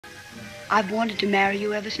I've wanted to marry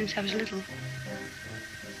you ever since I was little.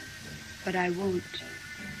 But I won't.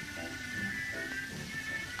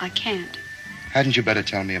 I can't. Hadn't you better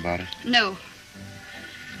tell me about it? No.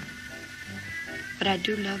 But I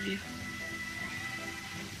do love you.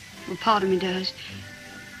 Well, part of me does.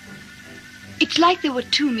 It's like there were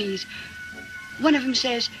two me's. One of them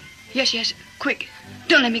says, yes, yes, quick,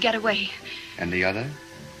 don't let me get away. And the other?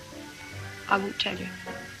 I won't tell you.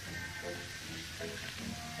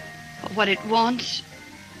 But what it wants,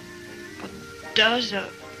 what does, or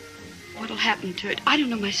what'll happen to it, I don't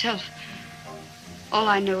know myself. All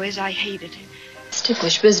I know is I hate it. It's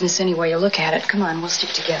ticklish business any way you look at it. Come on, we'll stick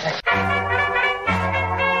together.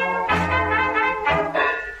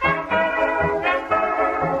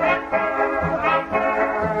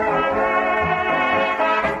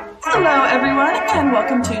 Hello, everyone, and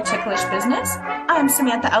welcome to Ticklish Business. I'm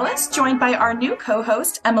Samantha Ellis, joined by our new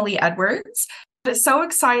co-host, Emily Edwards. So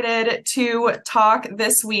excited to talk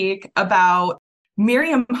this week about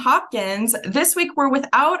Miriam Hopkins. This week, we're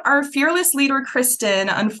without our fearless leader, Kristen,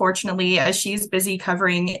 unfortunately, as she's busy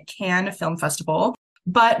covering Cannes Film Festival.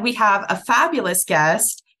 But we have a fabulous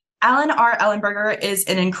guest. Allan R. Ellenberger is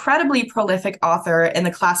an incredibly prolific author in the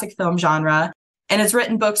classic film genre and has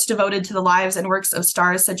written books devoted to the lives and works of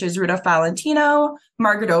stars such as Rudolph Valentino,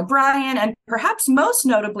 Margaret O'Brien, and perhaps most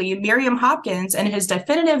notably, Miriam Hopkins in his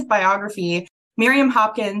definitive biography, Miriam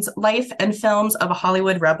Hopkins, Life and Films of a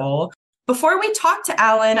Hollywood Rebel. Before we talk to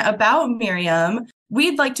Allan about Miriam,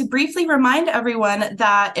 we'd like to briefly remind everyone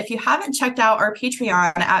that if you haven't checked out our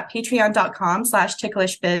Patreon at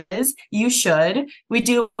patreon.com/ticklishbiz, you should. We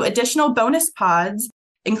do additional bonus pods,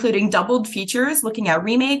 including doubled features looking at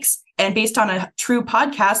remakes and based on a true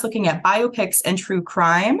podcast looking at biopics and true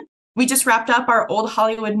crime. We just wrapped up our Old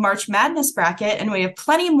Hollywood March Madness bracket, and we have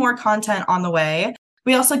plenty more content on the way.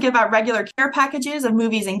 We also give out regular care packages of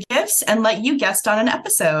movies and gifts and let you guest on an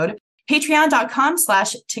episode.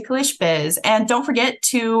 Patreon.com/ticklishbiz. And don't forget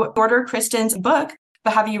to order Kristen's book,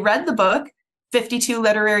 But Have You Read the Book? 52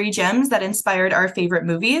 Literary Gems That Inspired Our Favorite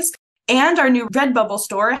Movies. And our new Redbubble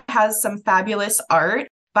store has some fabulous art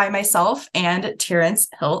by myself and Terrence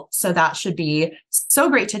Hilt. So that should be so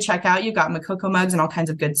great to check out. You've got Makoko mugs and all kinds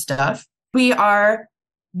of good stuff. We are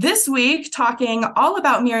this week talking all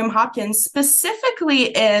about Miriam Hopkins,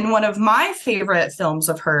 specifically in one of my favorite films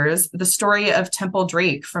of hers, The Story of Temple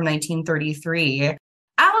Drake from 1933.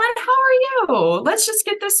 Allan, how are you? Let's just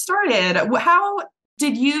get this started. How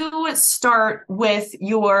did you start with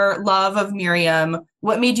your love of Miriam?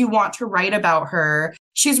 What made you want to write about her?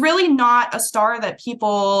 She's really not a star that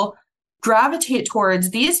people gravitate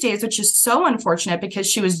towards these days, which is so unfortunate because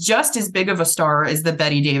she was just as big of a star as the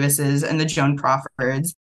Bette Davises and the Joan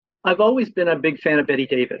Crawfords. I've always been a big fan of Bette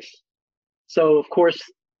Davis. So, of course,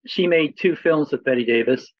 she made two films with Bette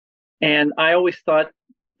Davis. And I always thought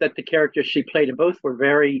that the characters she played in both were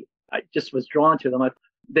I just was drawn to them.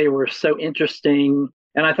 They were so interesting.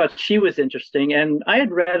 And I thought she was interesting. And I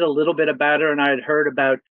had read a little bit about her, and I had heard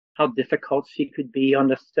about how difficult she could be on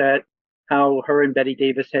the set, how her and Bette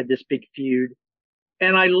Davis had this big feud.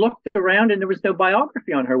 And I looked around and there was no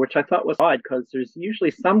biography on her, which I thought was odd because there's usually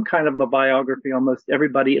some kind of a biography on most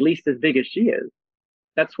everybody, at least as big as she is.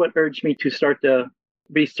 That's what urged me to start the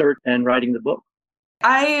research and writing the book.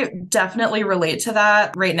 I definitely relate to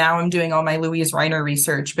that. Right now, I'm doing all my Louise Reiner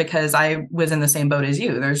research because I was in the same boat as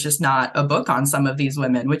you. There's just not a book on some of these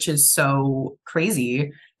women, which is so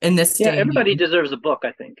crazy in this day. Yeah, everybody deserves a book,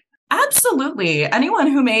 I think. Absolutely. Anyone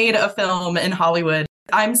who made a film in Hollywood.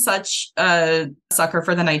 I'm such a sucker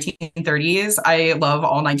for the 1930s. I love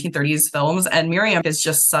all 1930s films, and Miriam is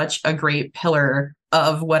just such a great pillar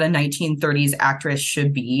of what a 1930s actress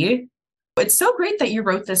should be. It's so great that you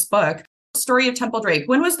wrote this book, Story of Temple Drake.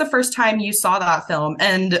 When was the first time you saw that film?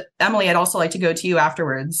 And Emily, I'd also like to go to you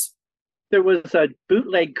afterwards. There was a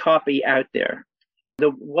bootleg copy out there.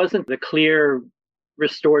 There wasn't the clear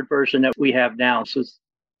restored version that we have now. So it's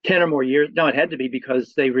 10 or more years. No, it had to be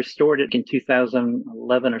because they restored it in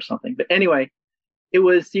 2011 or something. But anyway, it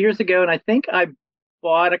was years ago, and I think I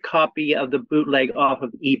bought a copy of the bootleg off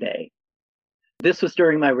of eBay. This was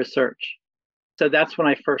during my research. So that's when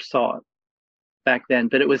I first saw it back then.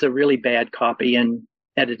 But it was a really bad copy and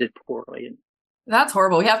edited poorly. That's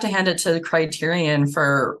horrible. We have to hand it to the Criterion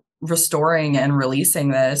for restoring and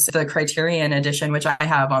releasing this. The Criterion edition, which I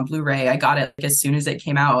have on Blu-ray, I got it as soon as it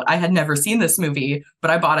came out. I had never seen this movie,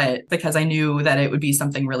 but I bought it because I knew that it would be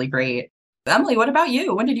something really great. Emily, what about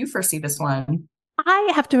you? When did you first see this one?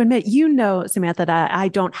 I have to admit, Samantha, that I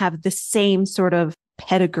don't have the same sort of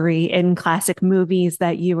pedigree in classic movies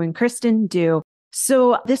that you and Kristen do.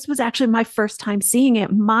 So this was actually my first time seeing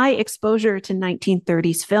it. My exposure to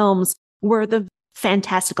 1930s films were the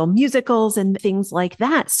fantastical musicals and things like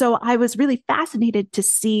that. So I was really fascinated to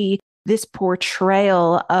see this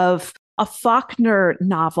portrayal of a Faulkner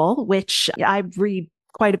novel, which I read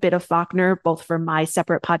quite a bit of Faulkner, both for my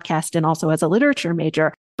separate podcast and also as a literature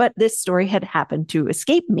major. But this story had happened to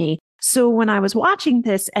escape me. So when I was watching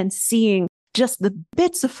this and seeing just the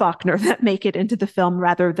bits of Faulkner that make it into the film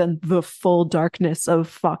rather than the full darkness of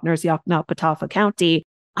Faulkner's Yoknapatawpha County,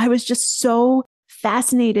 I was just so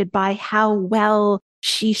fascinated by how well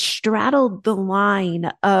she straddled the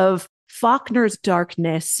line of Faulkner's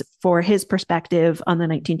darkness for his perspective on the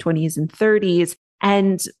 1920s and 30s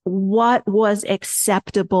and what was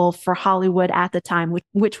acceptable for Hollywood at the time,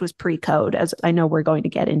 which was pre-code, as I know we're going to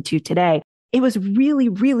get into today. It was really,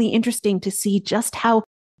 really interesting to see just how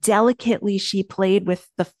delicately she played with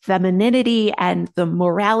the femininity and the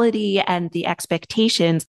morality and the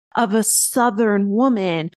expectations of a Southern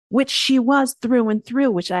woman, which she was through and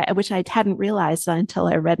through, which I hadn't realized until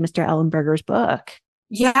I read Mr. Ellenberger's book.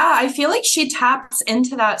 Yeah, I feel like she taps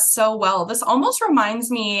into that so well. This almost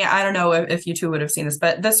reminds me, I don't know if you two would have seen this,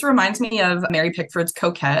 but this reminds me of Mary Pickford's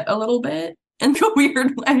Coquette a little bit in a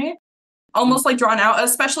weird way. Almost like drawn out,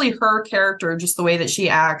 especially her character, just the way that she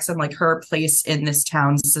acts and like her place in this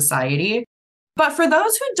town's society. But for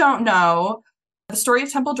those who don't know, the story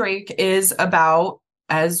of Temple Drake is about,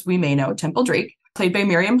 as we may know, Temple Drake, played by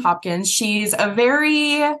Miriam Hopkins. She's a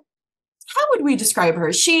very, how would we describe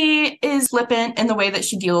her? She is flippant in the way that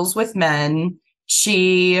she deals with men.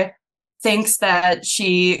 She thinks that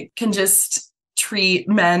she can just treat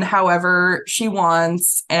men however she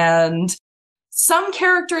wants. And some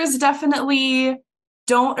characters definitely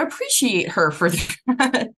don't appreciate her for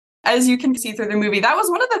that. As you can see through the movie, that was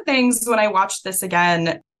one of the things when I watched this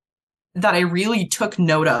again that I really took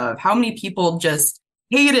note of, how many people just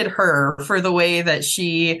hated her for the way that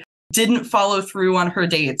she didn't follow through on her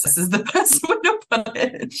dates. This is the best way to put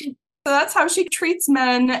it. So that's how she treats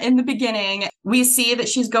men in the beginning. We see that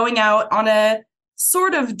she's going out on a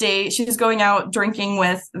sort of date. She's going out drinking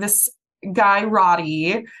with this guy,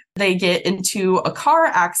 Roddy. They get into a car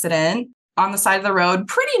accident on the side of the road,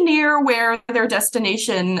 pretty near where their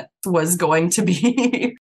destination was going to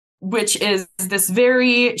be, which is this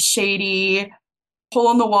very shady,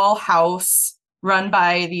 hole-in-the-wall house run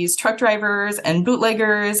by these truck drivers and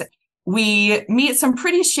bootleggers. We meet some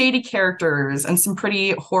pretty shady characters and some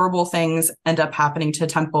pretty horrible things end up happening to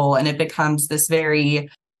Temple, and it becomes this very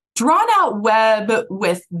drawn out web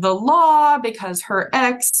with the law because her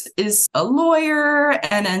ex is a lawyer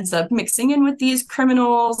and ends up mixing in with these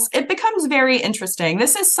criminals. It becomes very interesting.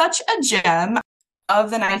 This is such a gem of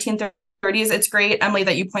the 1930s. It's great, Emily,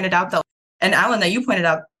 that you pointed out that, and Allan, that you pointed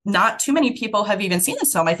out, not too many people have even seen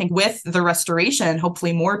this film. I think with the restoration,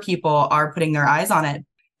 hopefully more people are putting their eyes on it.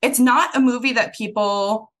 It's not a movie that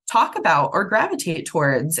people talk about or gravitate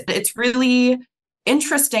towards. It's really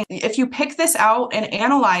interesting. If you pick this out and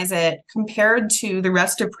analyze it compared to the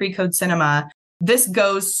rest of pre-code cinema, this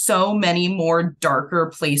goes so many more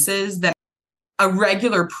darker places than a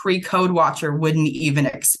regular pre-code watcher wouldn't even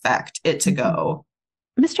expect it to go.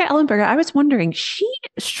 Mr. Ellenberger, I was wondering, she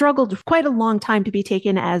struggled quite a long time to be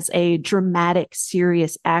taken as a dramatic,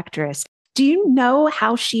 serious actress. Do you know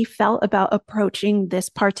how she felt about approaching this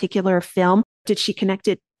particular film? Did she connect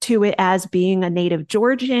it to it as being a native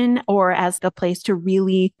Georgian or as a place to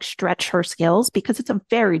really stretch her skills? Because it's a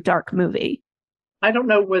very dark movie. I don't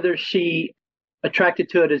know whether she attracted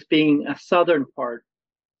to it as being a Southern part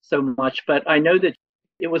so much, but I know that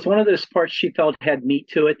it was one of those parts she felt had meat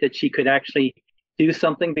to it, that she could actually do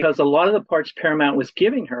something, because a lot of the parts Paramount was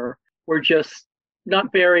giving her were just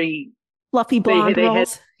not very fluffy blonde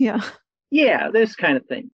roles. Yeah, this kind of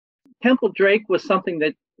thing. Temple Drake was something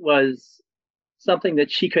that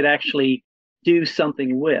she could actually do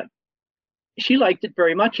something with. She liked it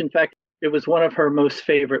very much. In fact, it was one of her most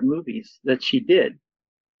favorite movies that she did.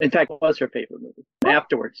 In fact, it was her favorite movie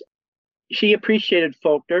afterwards. She appreciated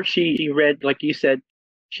Faulkner. She read, like you said,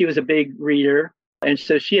 she was a big reader. And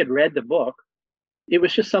so she had read the book. It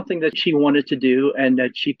was just something that she wanted to do and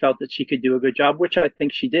that she felt that she could do a good job, which I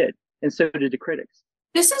think she did. And so did the critics.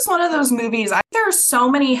 This is one of those movies. There are so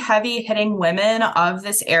many heavy-hitting women of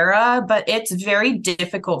this era, but it's very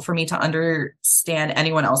difficult for me to understand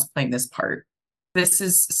anyone else playing this part. This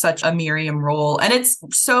is such a Miriam role. And it's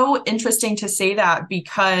so interesting to say that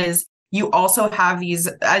because you also have these,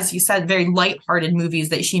 as you said, very lighthearted movies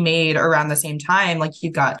that she made around the same time. Like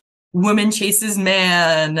you've got Woman Chases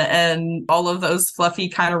Man and all of those fluffy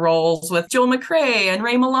kind of roles with Joel McCrea and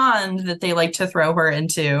Ray Milland that they like to throw her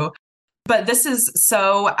into. But this is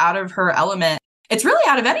so out of her element. It's really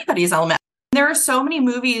out of anybody's element. There are so many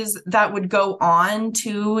movies that would go on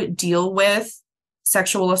to deal with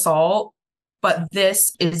sexual assault, but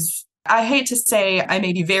this is, I hate to say, I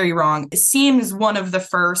may be very wrong, it seems one of the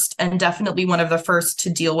first, and definitely one of the first to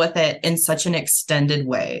deal with it in such an extended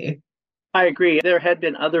way. I agree. There had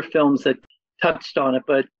been other films that touched on it,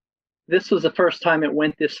 but this was the first time it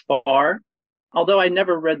went this far. Although I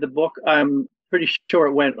never read the book, I'm pretty sure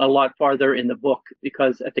it went a lot farther in the book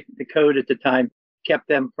because the code at the time kept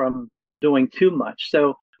them from doing too much.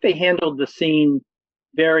 So they handled the scene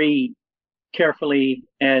very carefully,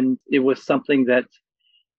 and it was something that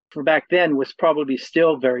for back then was probably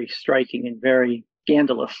still very striking and very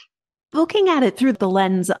scandalous. Looking at it through the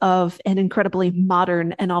lens of an incredibly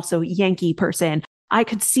modern and also Yankee person, I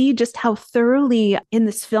could see just how thoroughly in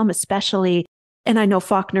this film, especially, and I know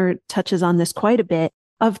Faulkner touches on this quite a bit,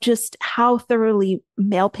 of just how thoroughly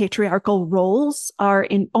male patriarchal roles are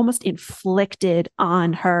almost inflicted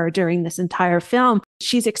on her during this entire film.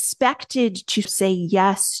 She's expected to say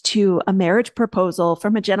yes to a marriage proposal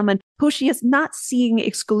from a gentleman who she is not seeing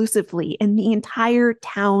exclusively, and the entire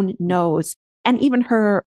town knows. And even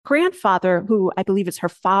her grandfather, who I believe is her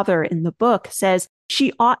father in the book, says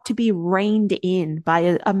she ought to be reined in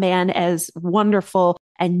by a man as wonderful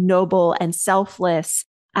and noble and selfless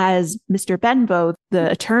as Mr. Benbow, the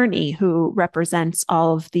attorney who represents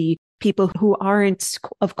all of the people who aren't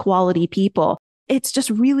of quality people. It's just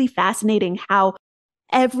really fascinating how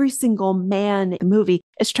every single man in the movie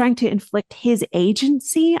is trying to inflict his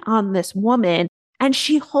agency on this woman, and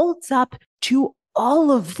she holds up to all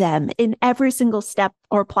of them in every single step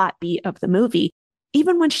or plot beat of the movie.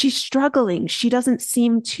 Even when she's struggling, she doesn't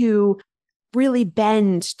seem to really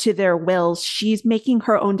bend to their wills. She's making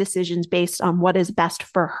her own decisions based on what is best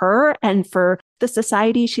for her and for the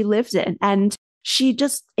society she lives in. And she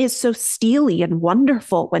just is so steely and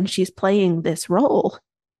wonderful when she's playing this role.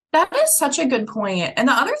 That is such a good point. And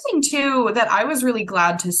the other thing, too, that I was really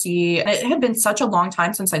glad to see, it had been such a long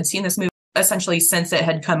time since I'd seen this movie, essentially since it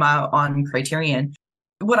had come out on Criterion.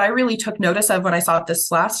 What I really took notice of when I saw it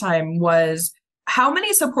this last time was how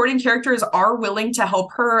many supporting characters are willing to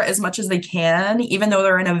help her as much as they can, even though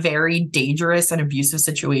they're in a very dangerous and abusive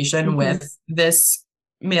situation with this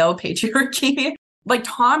male patriarchy. Like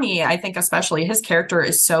Tommy, I think especially, his character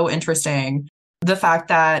is so interesting. The fact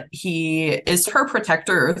that he is her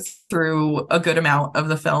protector through a good amount of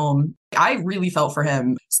the film. I really felt for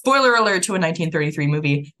him. Spoiler alert to a 1933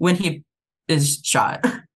 movie when he is shot.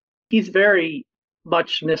 He's very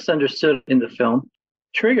much misunderstood in the film.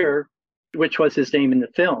 Trigger, which was his name in the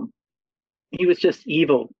film, he was just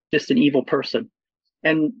evil, just an evil person.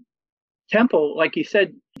 And Temple, like you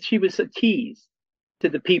said, she was a tease to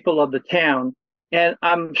the people of the town. And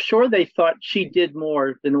I'm sure they thought she did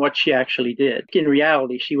more than what she actually did. In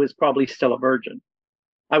reality, she was probably still a virgin.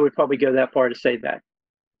 I would probably go that far to say that.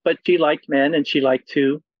 But she liked men, and she liked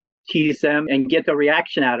to tease them and get the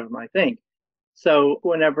reaction out of them, I think. So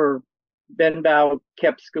whenever Benbow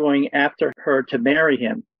kept going after her to marry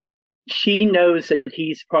him, she knows that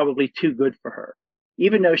he's probably too good for her,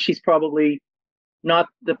 even though she's probably not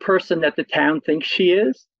the person that the town thinks she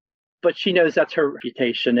is. But she knows that's her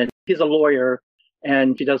reputation, and he's a lawyer,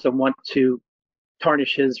 and she doesn't want to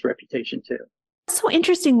tarnish his reputation too. So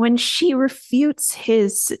interesting. When she refutes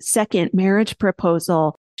his second marriage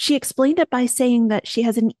proposal, she explained it by saying that she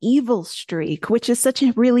has an evil streak, which is such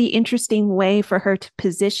a really interesting way for her to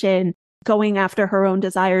position going after her own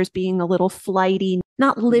desires, being a little flighty,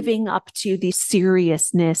 not living up to the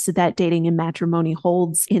seriousness that dating and matrimony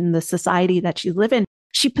holds in the society that she lives in.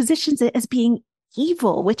 She positions it as being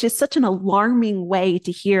evil, which is such an alarming way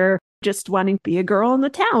to hear just wanting to be a girl in the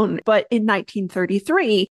town. But in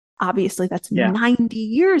 1933, obviously that's 90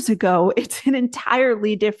 years ago, it's an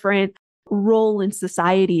entirely different role in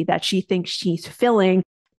society that she thinks she's filling.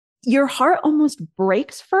 Your heart almost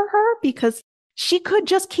breaks for her because she could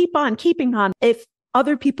just keep on keeping on if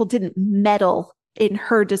other people didn't meddle in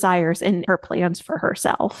her desires and her plans for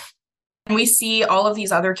herself. And we see all of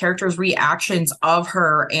these other characters' reactions of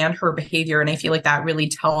her and her behavior. And I feel like that really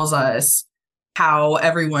tells us how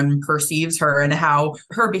everyone perceives her and how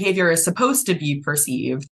her behavior is supposed to be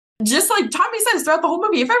perceived. Just like Tommy says throughout the whole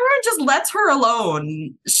movie, if everyone just lets her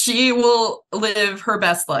alone, she will live her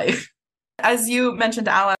best life. As you mentioned,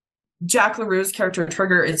 Allan, Jack LaRue's character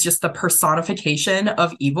Trigger is just the personification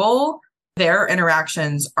of evil. Their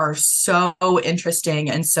interactions are so interesting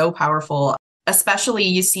and so powerful. Especially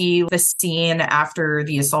you see the scene after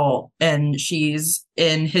the assault and she's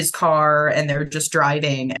in his car and they're just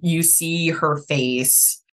driving. You see her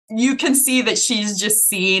face. You can see that she's just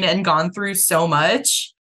seen and gone through so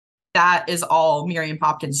much. That is all Miriam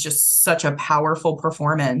Hopkins, just such a powerful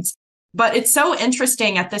performance. But it's so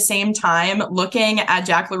interesting at the same time, looking at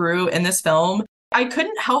Jack LaRue in this film, I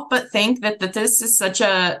couldn't help but think that this is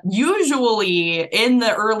usually in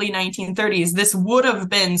the early 1930s, this would have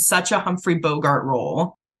been such a Humphrey Bogart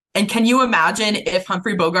role. And can you imagine if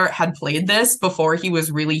Humphrey Bogart had played this before he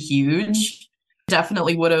was really huge?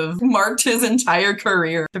 Definitely would have marked his entire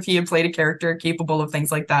career if he had played a character capable of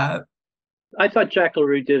things like that. I thought Jack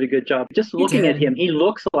LaRue did a good job. Just looking at him, he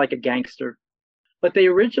looks like a gangster. But they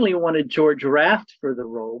originally wanted George Raft for the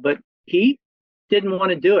role, but he didn't want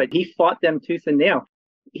to do it. He fought them tooth and nail.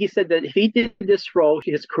 He said that if he did this role,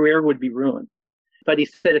 his career would be ruined. But he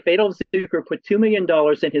said if Adolf Zucker put $2 million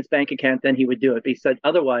in his bank account, then he would do it. But he said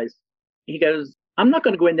otherwise, he goes, I'm not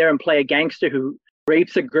going to go in there and play a gangster who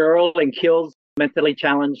rapes a girl and kills a mentally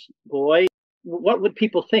challenged boy. What would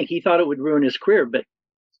people think? He thought it would ruin his career. But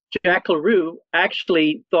Jack LaRue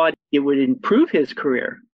actually thought it would improve his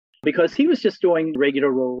career because he was just doing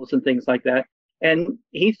regular roles and things like that. And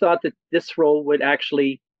he thought that this role would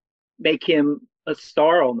actually make him a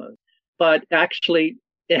star almost. But actually,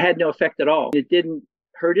 it had no effect at all. It didn't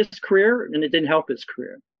hurt his career and it didn't help his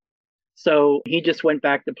career. So he just went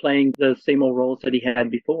back to playing the same old roles that he had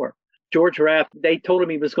before. George Raft, they told him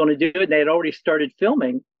he was going to do it, and they had already started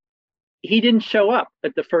filming. He didn't show up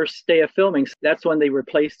at the first day of filming. That's when they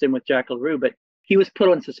replaced him with Jack LaRue, but he was put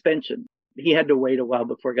on suspension. He had to wait a while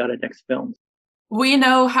before he got a next film. We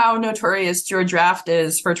know how notorious George Raft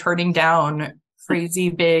is for turning down crazy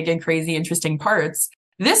big and crazy interesting parts.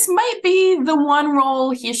 This might be the one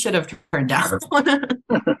role he should have turned down.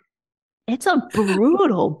 It's a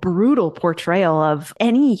brutal, brutal portrayal of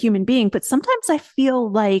any human being. But sometimes I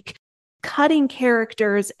feel like cutting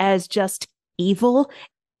characters as just evil,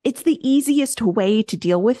 it's the easiest way to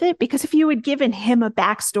deal with it. Because if you had given him a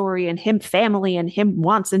backstory and him family and him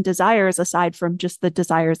wants and desires, aside from just the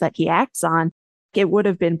desires that he acts on, it would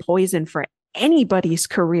have been poison for anybody's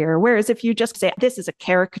career. Whereas if you just say, this is a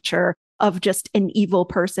caricature of just an evil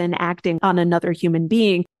person acting on another human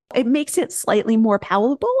being, it makes it slightly more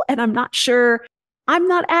palatable. And I'm not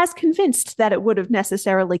as convinced that it would have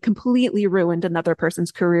necessarily completely ruined another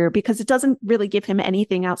person's career, because it doesn't really give him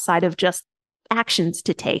anything outside of just actions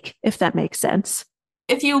to take, if that makes sense.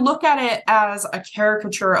 If you look at it as a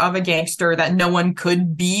caricature of a gangster that no one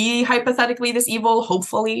could be hypothetically this evil,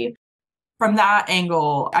 hopefully, from that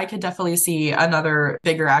angle, I could definitely see another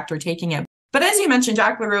bigger actor taking it. But as you mentioned,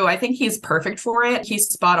 Jack LaRue, I think he's perfect for it. He's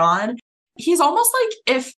spot on. He's almost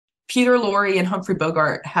like if Peter Lorre and Humphrey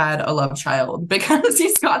Bogart had a love child, because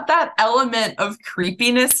he's got that element of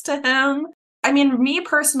creepiness to him. I mean, me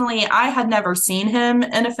personally, I had never seen him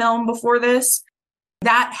in a film before this.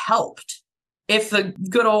 That helped. If the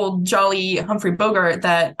good old jolly Humphrey Bogart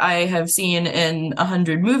that I have seen in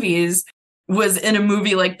 100 movies was in a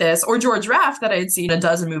movie like this, or George Raft that I had seen a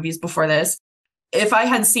dozen movies before this, if I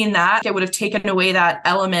had seen that, it would have taken away that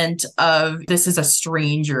element of this is a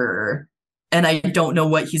stranger and I don't know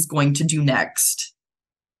what he's going to do next.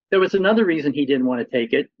 There was another reason he didn't want to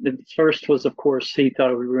take it. The first was, of course, he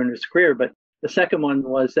thought it would ruin his career, but the second one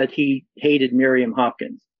was that he hated Miriam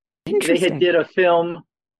Hopkins. They had did a film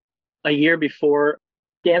a year before,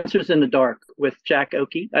 Dancers in the Dark, with Jack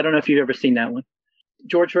Oakey. I don't know if you've ever seen that one.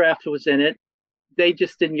 George Raft was in it. They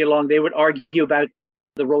just didn't get along. They would argue about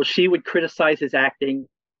the role. She would criticize his acting,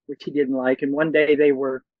 which he didn't like. And one day they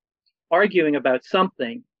were arguing about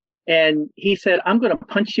something. And he said, I'm going to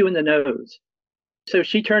punch you in the nose. So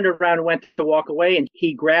she turned around and went to walk away, and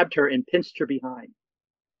he grabbed her and pinched her behind.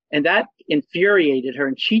 And that infuriated her.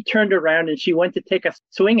 And she turned around and she went to take a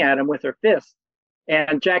swing at him with her fist.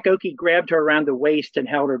 And Jack Oakey grabbed her around the waist and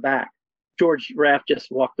held her back. George Raft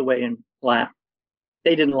just walked away and laughed.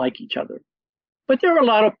 They didn't like each other. But there were a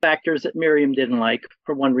lot of actors that Miriam didn't like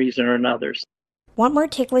for one reason or another. Want more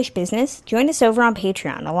ticklish business? Join us over on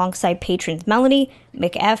Patreon alongside patrons Melanie,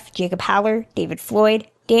 McF, Jacob Haller, David Floyd,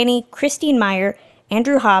 Danny, Christine Mier,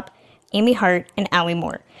 Andrew Hopp, Amy Hart, and Allie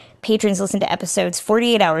Moore. Patrons listen to episodes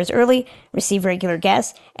 48 hours early, receive regular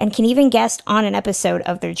guests, and can even guest on an episode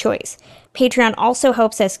of their choice. Patreon also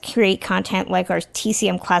helps us create content like our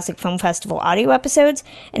TCM Classic Film Festival audio episodes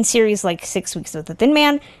and series like 6 Weeks with the Thin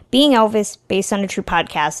Man, Being Elvis, Based on a True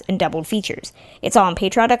Podcast, and doubled features. It's all on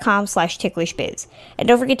patreon.com/ticklishbiz. And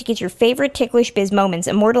don't forget to get your favorite Ticklish Biz moments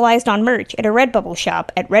immortalized on merch at a Redbubble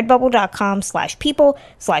shop at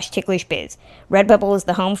redbubble.com/people/ticklishbiz. Redbubble is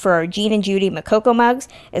the home for our Gene and Judy Makoko mugs,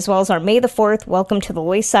 as well as our May the 4th Welcome to the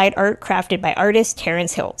Lois Side art crafted by artist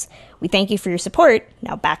Terrence Hills. We thank you for your support.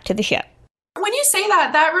 Now back to the show. When you say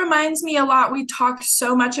that, that reminds me a lot. We talked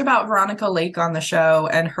so much about Veronica Lake on the show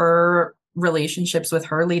and her relationships with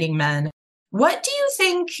her leading men. What do you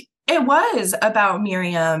think It was about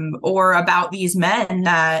Miriam or about these men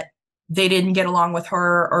that they didn't get along with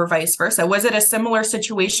her or vice versa. Was it a similar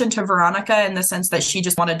situation to Veronica in the sense that she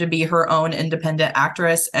just wanted to be her own independent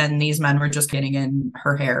actress and these men were just getting in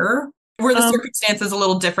her hair? Were the circumstances a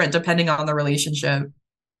little different depending on the relationship?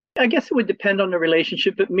 I guess it would depend on the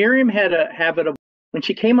relationship, but Miriam had a habit of, when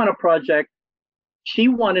she came on a project, she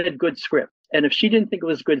wanted a good script. And if she didn't think it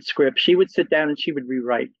was a good script, she would sit down and she would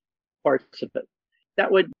rewrite parts of it.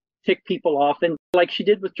 That would tick people off. And like she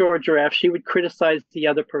did with Georgia F., she would criticize the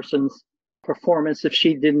other person's performance if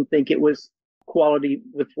she didn't think it was quality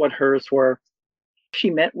with what hers were. She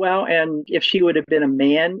meant well. And if she would have been a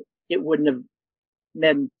man, it wouldn't have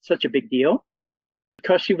meant such a big deal.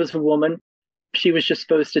 Because she was a woman, she was just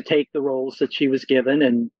supposed to take the roles that she was given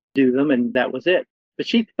and do them, and that was it. But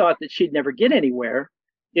she thought that she'd never get anywhere.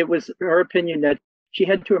 It was her opinion that she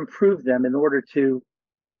had to improve them in order to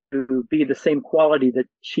be the same quality that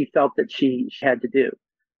she felt that she had to do.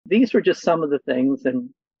 These were just some of the things, and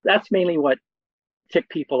that's mainly what ticked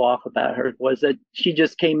people off about her, was that she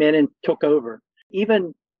just came in and took over.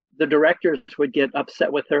 Even the directors would get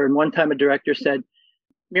upset with her, and one time a director said,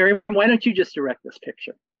 "Miriam, why don't you just direct this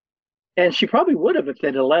picture?" And she probably would have if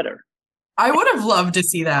they'd have let her. I would have loved to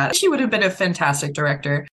see that. She would have been a fantastic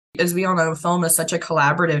director. As we all know, film is such a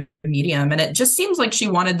collaborative medium, and it just seems like she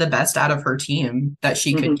wanted the best out of her team that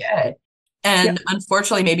she could get. And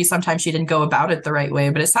unfortunately, maybe sometimes she didn't go about it the right way,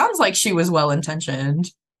 but it sounds like she was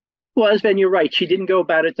well-intentioned. Well, Sven, you're right. She didn't go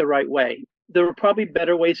about it the right way. There were probably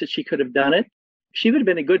better ways that she could have done it. She would have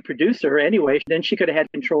been a good producer anyway. Then she could have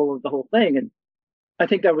had control of the whole thing. And I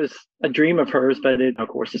think that was a dream of hers, but of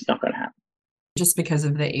course, it's not going to happen. Just because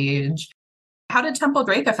of the age. How did Temple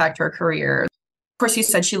Drake affect her career? Of course, you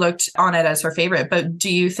said she looked on it as her favorite, but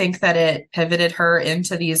do you think that it pivoted her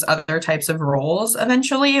into these other types of roles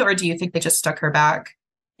eventually? Or do you think they just stuck her back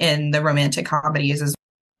in the romantic comedies?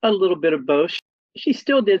 A little bit of both. She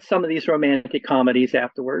still did some of these romantic comedies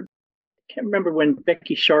afterward. I can't remember when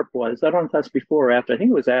Becky Sharp was. I don't know if that's before or after. I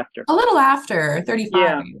think it was after. A little after, 35.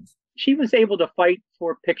 Yeah. She was able to fight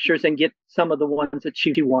for pictures and get some of the ones that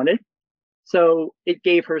she wanted. So it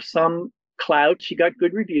gave her some clout. She got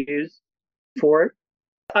good reviews for it.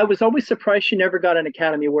 I was always surprised she never got an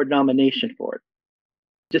Academy Award nomination for it,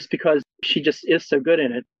 just because she just is so good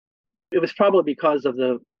in it. It was probably because of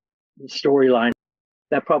the storyline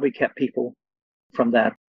that probably kept people from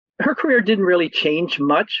that. Her career didn't really change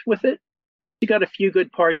much with it. She got a few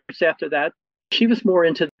good parts after that. She was more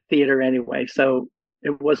into theater anyway, so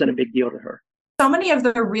it wasn't a big deal to her. So many of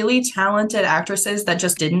the really talented actresses that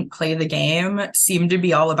just didn't play the game seem to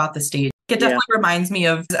be all about the stage. It definitely reminds me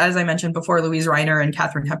of, as I mentioned before, Louise Reiner and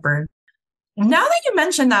Katharine Hepburn. Now that you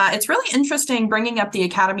mention that, it's really interesting bringing up the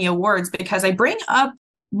Academy Awards because I bring up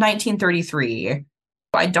 1933.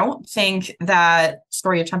 I don't think that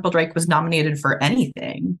Story of Temple Drake was nominated for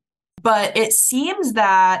anything, but it seems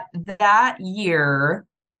that that year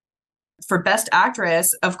for Best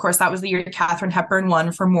Actress, of course, that was the year Katharine Hepburn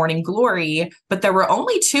won for Morning Glory, but there were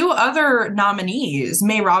only two other nominees,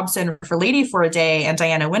 May Robson for Lady for a Day and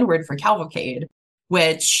Diana Wynwood for Cavalcade,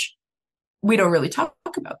 which we don't really talk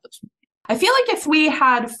about those. I feel like if we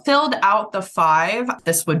had filled out the five,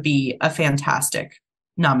 this would be a fantastic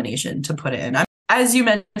nomination to put in. As you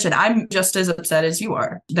mentioned, I'm just as upset as you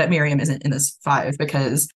are that Miriam isn't in this five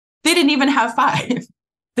because they didn't even have five.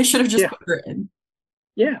 They should have just put her in.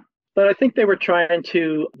 Yeah. But I think they were trying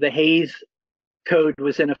to, the Hays Code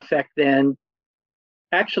was in effect then.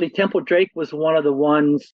 Actually, Temple Drake was one of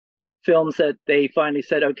the films that they finally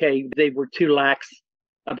said, okay, they were too lax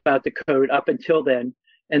about the code up until then,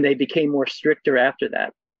 and they became more stricter after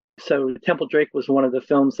that. So Temple Drake was one of the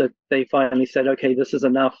films that they finally said, okay, this is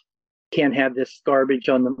enough. Can't have this garbage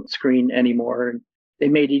on the screen anymore. And they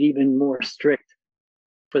made it even more strict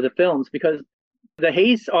for the films because the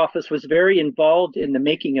Hays office was very involved in the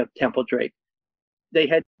making of Temple Drake. They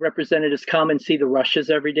had representatives come and see the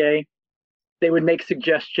rushes every day. They would make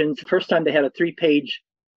suggestions. First time they had a 3-page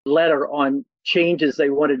letter on changes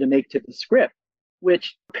they wanted to make to the script,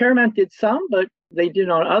 which Paramount did some, but they did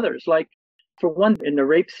on others. Like for one, in the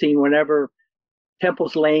rape scene, whenever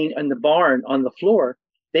Temple's laying in the barn on the floor,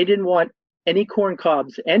 they didn't want any corn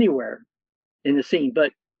cobs anywhere in the scene.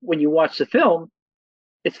 But when you watch the film,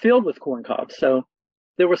 it's filled with corn cobs. So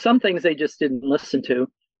there were some things they just didn't listen to,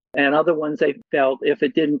 and other ones they felt if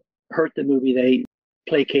it didn't hurt the movie, they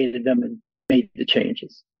placated them and made the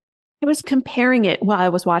changes. I was comparing it while I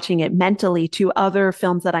was watching it mentally to other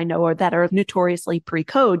films that I know or that are notoriously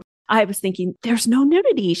pre-code. I was thinking, there's no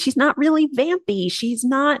nudity. She's not really vampy. She's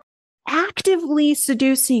not actively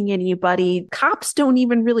seducing anybody. Cops don't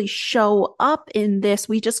even really show up in this.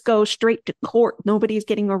 We just go straight to court. Nobody's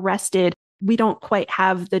getting arrested. We don't quite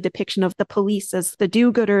have the depiction of the police as the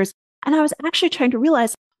do-gooders. And I was actually trying to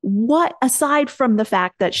realize what, aside from the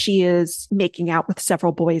fact that she is making out with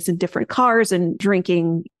several boys in different cars and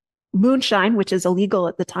drinking moonshine, which is illegal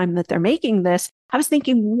at the time that they're making this, I was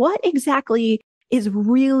thinking, what exactly is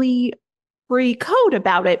really pre-code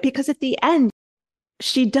about it? Because at the end,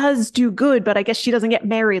 she does do good, but I guess she doesn't get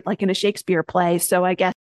married like in a Shakespeare play. So I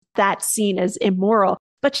guess that's seen as immoral.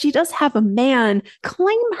 But she does have a man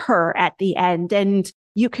claim her at the end. And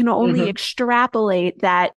you can only extrapolate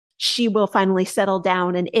that she will finally settle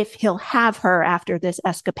down. And if he'll have her after this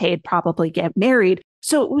escapade, probably get married.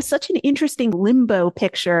 So it was such an interesting limbo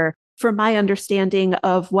picture for my understanding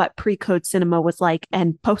of what pre-code cinema was like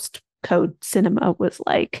and post-code cinema was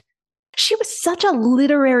like. She was such a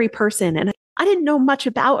literary person. And I didn't know much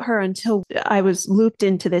about her until I was looped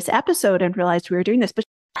into this episode and realized we were doing this. But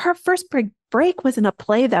her first break was in a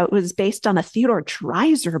play that was based on a Theodore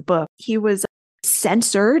Dreiser book. He was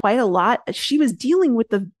censored quite a lot. She was dealing with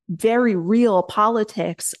the very real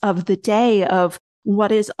politics of the day of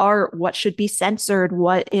what is art, what should be censored,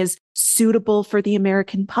 what is suitable for the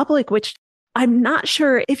American public, which I'm not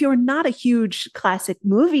sure if you're not a huge classic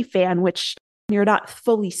movie fan, which you're not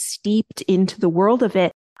fully steeped into the world of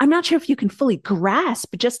it. I'm not sure if you can fully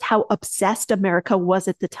grasp just how obsessed America was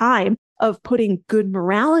at the time of putting good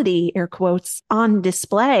morality, air quotes, on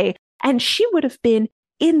display. And she would have been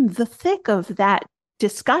in the thick of that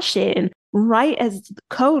discussion right as the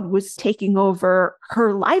code was taking over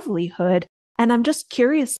her livelihood. And I'm just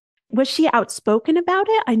curious, was she outspoken about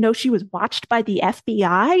it? I know she was watched by the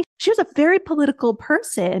FBI. She was a very political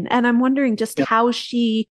person. And I'm wondering just how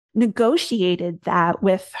she negotiated that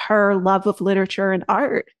with her love of literature and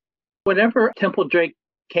art. Whenever Temple Drake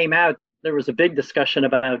came out, there was a big discussion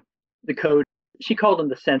about the code. She called them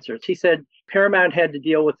the censors. She said Paramount had to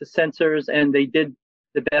deal with the censors and they did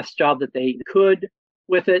the best job that they could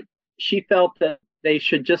with it. She felt that they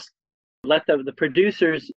should just let the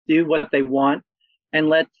producers do what they want and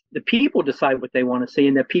let the people decide what they want to see,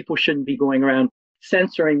 and that people shouldn't be going around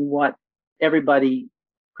censoring what everybody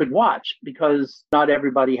could watch because not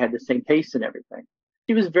everybody had the same taste in everything.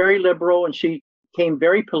 She was very liberal and she became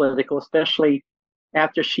very political, especially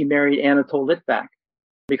after she married Anatole Litvak,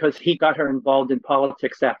 because he got her involved in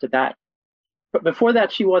politics after that. But before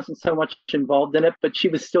that, she wasn't so much involved in it, but she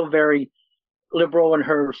was still very liberal in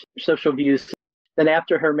her social views. Then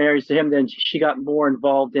after her marriage to him, then she got more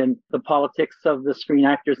involved in the politics of the Screen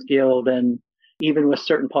Actors Guild and even with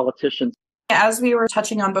certain politicians. As we were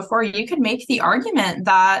touching on before, you could make the argument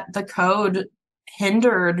that the code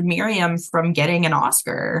hindered Miriam from getting an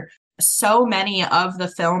Oscar. So many of the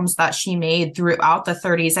films that she made throughout the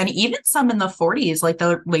 30s and even some in the 40s, like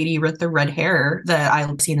the lady with the red hair that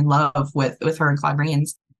I've seen in love with her and Claude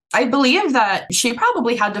Rains. I believe that she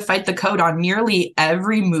probably had to fight the code on nearly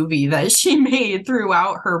every movie that she made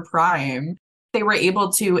throughout her prime. They were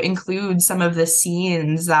able to include some of the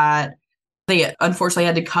scenes that they unfortunately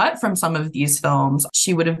had to cut from some of these films.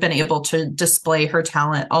 She would have been able to display her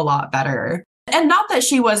talent a lot better. And not that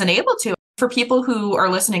she wasn't able to. For people who are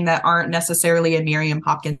listening that aren't necessarily a Miriam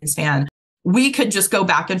Hopkins fan, we could just go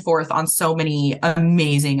back and forth on so many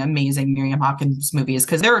amazing Miriam Hopkins movies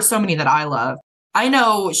because there are so many that I love. I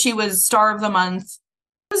know she was Star of the Month.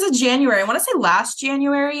 It was in January. I want to say last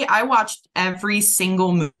January, I watched every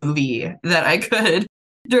single movie that I could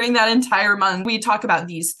during that entire month. We talk about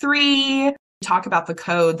these three, talk about the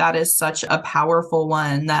code. That is such a powerful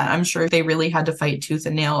one that I'm sure they really had to fight tooth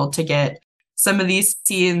and nail to get some of these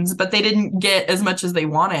scenes, but they didn't get as much as they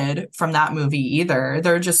wanted from that movie either.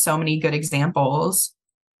 There are just so many good examples.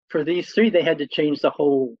 For these three, they had to change the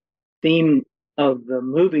whole theme of the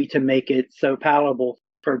movie to make it so palatable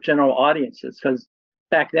for general audiences, because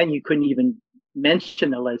back then you couldn't even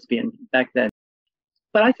mention a lesbian back then.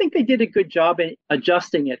 But I think they did a good job in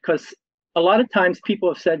adjusting it, because a lot of times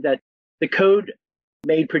people have said that the code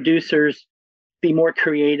made producers be more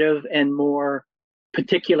creative and more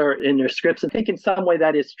particular in their scripts. I think in some way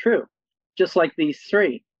that is true. Just like these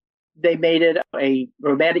three, they made it a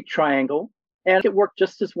romantic triangle, and it worked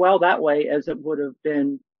just as well that way as it would have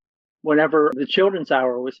been whenever The Children's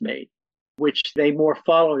Hour was made, which they more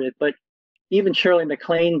followed it. But even Shirley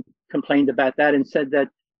MacLaine complained about that and said that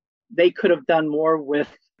they could have done more with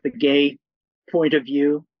the gay point of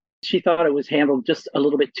view. She thought it was handled just a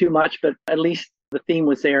little bit too much, but at least the theme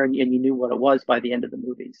was there and you knew what it was by the end of the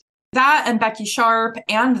movies. That and Becky Sharp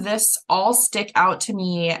and this all stick out to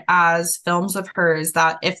me as films of hers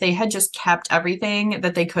that if they had just kept everything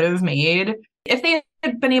that they could have made, if they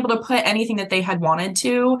had been able to put anything that they had wanted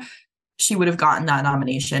to, she would have gotten that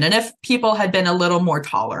nomination. And if people had been a little more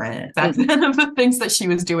tolerant back then of the things that she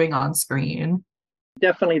was doing on screen.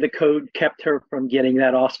 Definitely the code kept her from getting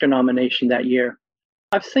that Oscar nomination that year.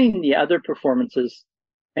 I've seen the other performances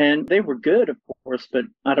and they were good, of course, but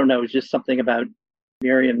I don't know, it was just something about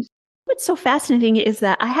Miriam's. What's so fascinating is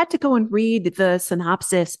that I had to go and read the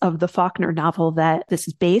synopsis of the Faulkner novel that this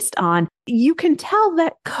is based on. You can tell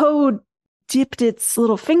that Code dipped its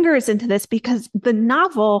little fingers into this because the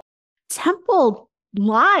novel, Temple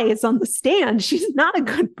lies on the stand. She's not a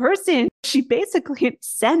good person. She basically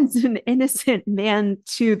sends an innocent man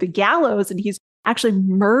to the gallows and he's actually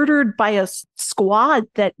murdered by a squad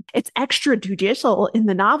that it's extrajudicial in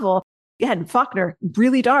the novel. Again, Faulkner,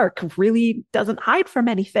 really dark, really doesn't hide from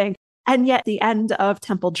anything. And yet, at the end of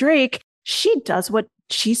Temple Drake, she does what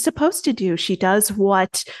she's supposed to do. She does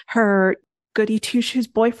what her goody two-shoes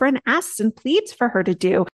boyfriend asks and pleads for her to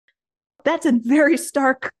do. That's a very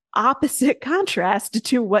stark opposite contrast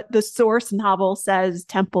to what the source novel says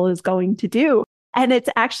Temple is going to do. And it's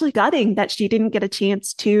actually gutting that she didn't get a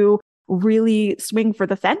chance to really swing for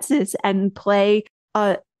the fences and play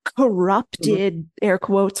a corrupted, air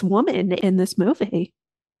quotes, woman in this movie.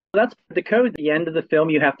 That's the code. At the end of the film,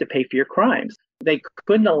 you have to pay for your crimes. They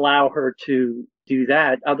couldn't allow her to do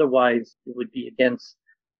that. Otherwise, it would be against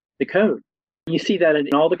the code. You see that in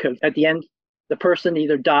all the codes. At the end, the person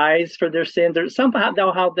either dies for their sins or somehow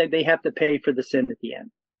they have to pay for the sin at the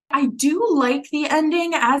end. I do like the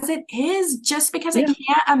ending as it is, just because I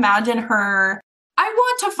can't imagine her. I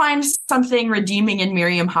want to find something redeeming in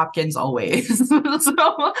Miriam Hopkins always. So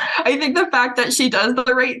I think the fact that she does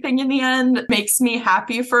the right thing in the end makes me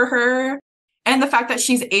happy for her. And the fact that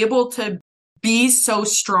she's able to be so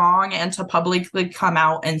strong and to publicly come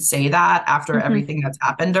out and say that after everything that's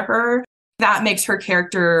happened to her, that makes her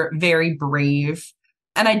character very brave.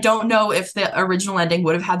 And I don't know if the original ending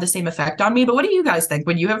would have had the same effect on me, but what do you guys think?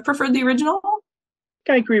 Would you have preferred the original?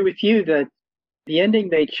 I agree with you that the ending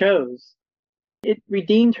they chose, it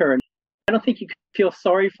redeemed her. I don't think you could feel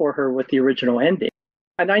sorry for her with the original ending.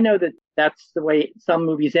 And I know that that's the way some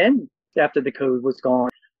movies end after the code was gone.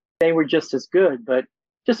 They were just as good, but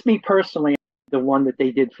just me personally, the one that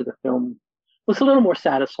they did for the film was a little more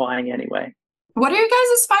satisfying anyway. What are your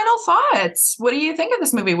guys' final thoughts? What do you think of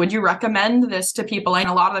this movie? Would you recommend this to people? I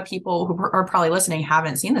know a lot of the people who are probably listening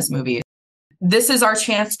haven't seen this movie. This is our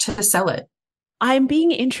chance to sell it. I'm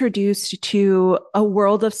being introduced to a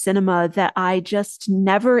world of cinema that I just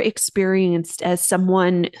never experienced as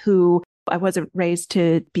someone who I wasn't raised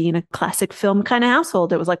to be in a classic film kind of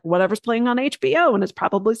household. It was like whatever's playing on HBO and it's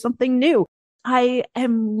probably something new. I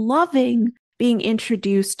am loving being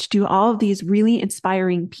introduced to all of these really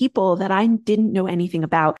inspiring people that I didn't know anything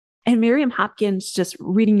about. And Miriam Hopkins, just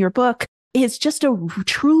reading your book, is just a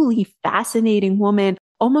truly fascinating woman,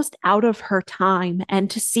 almost out of her time. And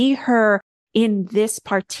to see her in this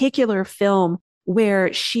particular film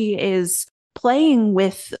where she is playing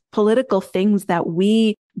with political things that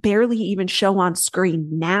we barely even show on screen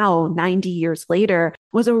now, 90 years later,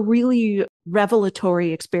 was a really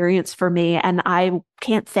revelatory experience for me. And I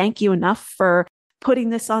can't thank you enough for putting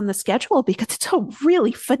this on the schedule because it's a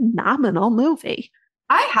really phenomenal movie.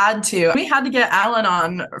 I had to. We had to get Allan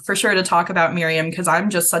on for sure to talk about Miriam because I'm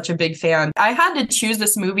just such a big fan. I had to choose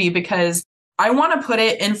this movie because I want to put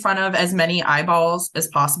it in front of as many eyeballs as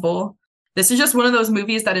possible. This is just one of those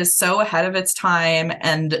movies that is so ahead of its time,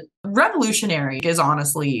 and revolutionary is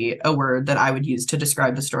honestly a word that I would use to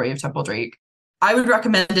describe the story of Temple Drake. I would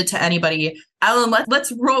recommend it to anybody. Allan,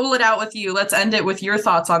 let's roll it out with you. Let's end it with your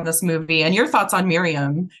thoughts on this movie and your thoughts on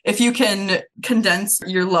Miriam. If you can condense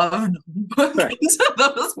your loved book into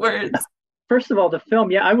those words. First of all, the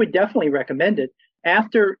film, I would definitely recommend it.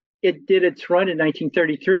 After it did its run in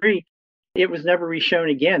 1933, it was never reshown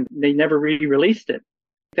again. They never re-released it.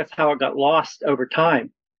 That's how it got lost over time.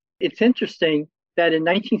 It's interesting that in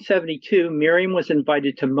 1972, Miriam was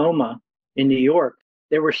invited to MoMA in New York.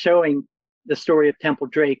 They were showing the story of Temple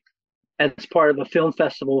Drake as part of a film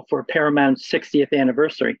festival for Paramount's 60th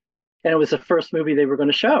anniversary. And it was the first movie they were going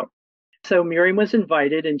to show. So Miriam was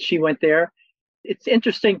invited and she went there. It's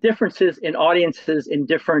interesting differences in audiences in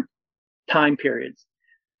different time periods.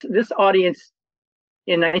 This audience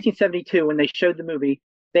in 1972, when they showed the movie,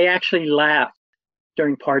 they actually laughed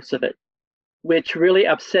during parts of it, which really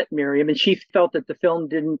upset Miriam. And she felt that the film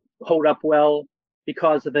didn't hold up well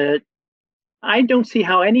because of it. I don't see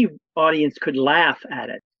how any audience could laugh at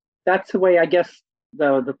it. That's the way I guess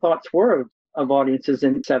the thoughts were of audiences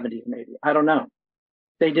in the 70s, maybe. I don't know.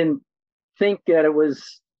 They didn't think that it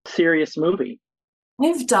was a serious movie.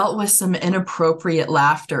 I've dealt with some inappropriate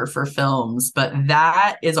laughter for films, but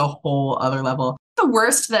that is a whole other level. The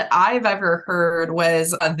worst that I've ever heard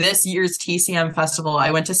was this year's TCM festival.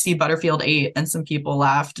 I went to see Butterfield 8 and some people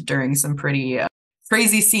laughed during some pretty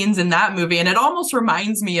crazy scenes in that movie. And it almost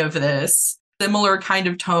reminds me of this, similar kind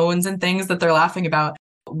of tones and things that they're laughing about.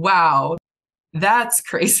 Wow, that's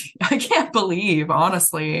crazy. I can't believe,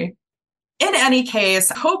 honestly. In any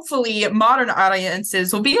case, hopefully modern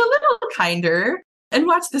audiences will be a little kinder and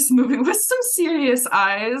watch this movie with some serious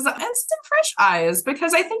eyes and some fresh eyes,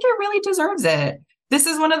 because I think it really deserves it. This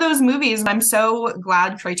is one of those movies I'm so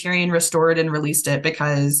glad Criterion restored and released it,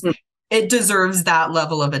 because it deserves that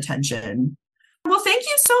level of attention. Well, thank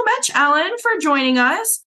you so much, Allan, for joining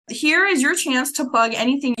us. Here is your chance to plug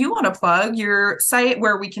anything you want to plug, your site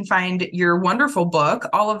where we can find your wonderful book,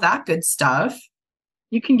 all of that good stuff.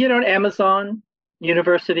 You can get on Amazon,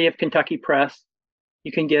 University of Kentucky Press.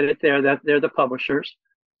 You can get it there. They're the publishers.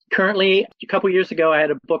 Currently, a couple years ago, I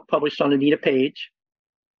had a book published on Anita Page.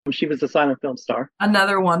 She was a silent film star.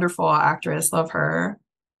 Another wonderful actress. Love her.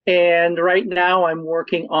 And right now, I'm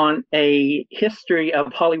working on a history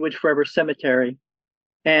of Hollywood Forever Cemetery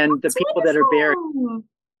and the people that are buried,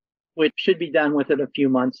 which should be done within a few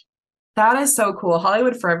months. That is so cool.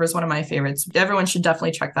 Hollywood Forever is one of my favorites. Everyone should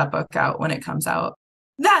definitely check that book out when it comes out.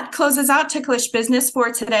 That closes out Ticklish Business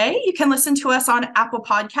for today. You can listen to us on Apple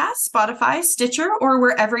Podcasts, Spotify, Stitcher, or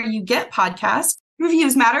wherever you get podcasts.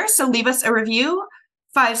 Reviews matter, so leave us a review.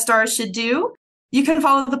 5 stars should do. You can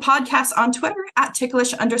follow the podcast on Twitter at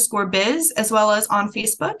ticklish_biz, as well as on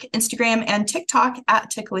Facebook, Instagram, and TikTok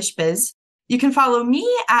at ticklishbiz. You can follow me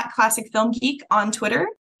at Classic Film Geek on Twitter,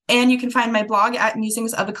 and you can find my blog at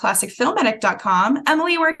musingsofaClassicFilmedic.com.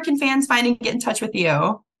 Emily, where can fans find and get in touch with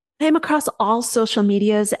you? I am across all social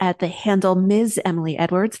medias at the handle Ms. Emily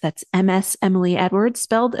Edwards. That's MS Emily Edwards,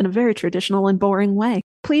 spelled in a very traditional and boring way.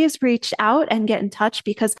 Please reach out and get in touch,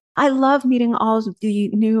 because I love meeting all of the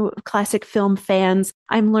new classic film fans.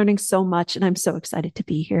 I'm learning so much, and I'm so excited to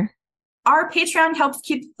be here. Our Patreon helps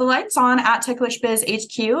keep the lights on at Ticklish Biz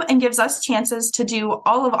HQ and gives us chances to do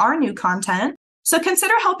all of our new content. So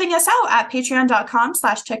consider helping us out at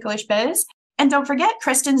patreon.com/ticklishbiz. And don't forget,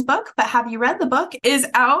 Kristen's book, But Have You Read the Book, is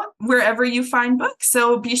out wherever you find books.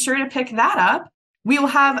 So be sure to pick that up. We will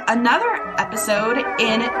have another episode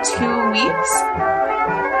in 2 weeks.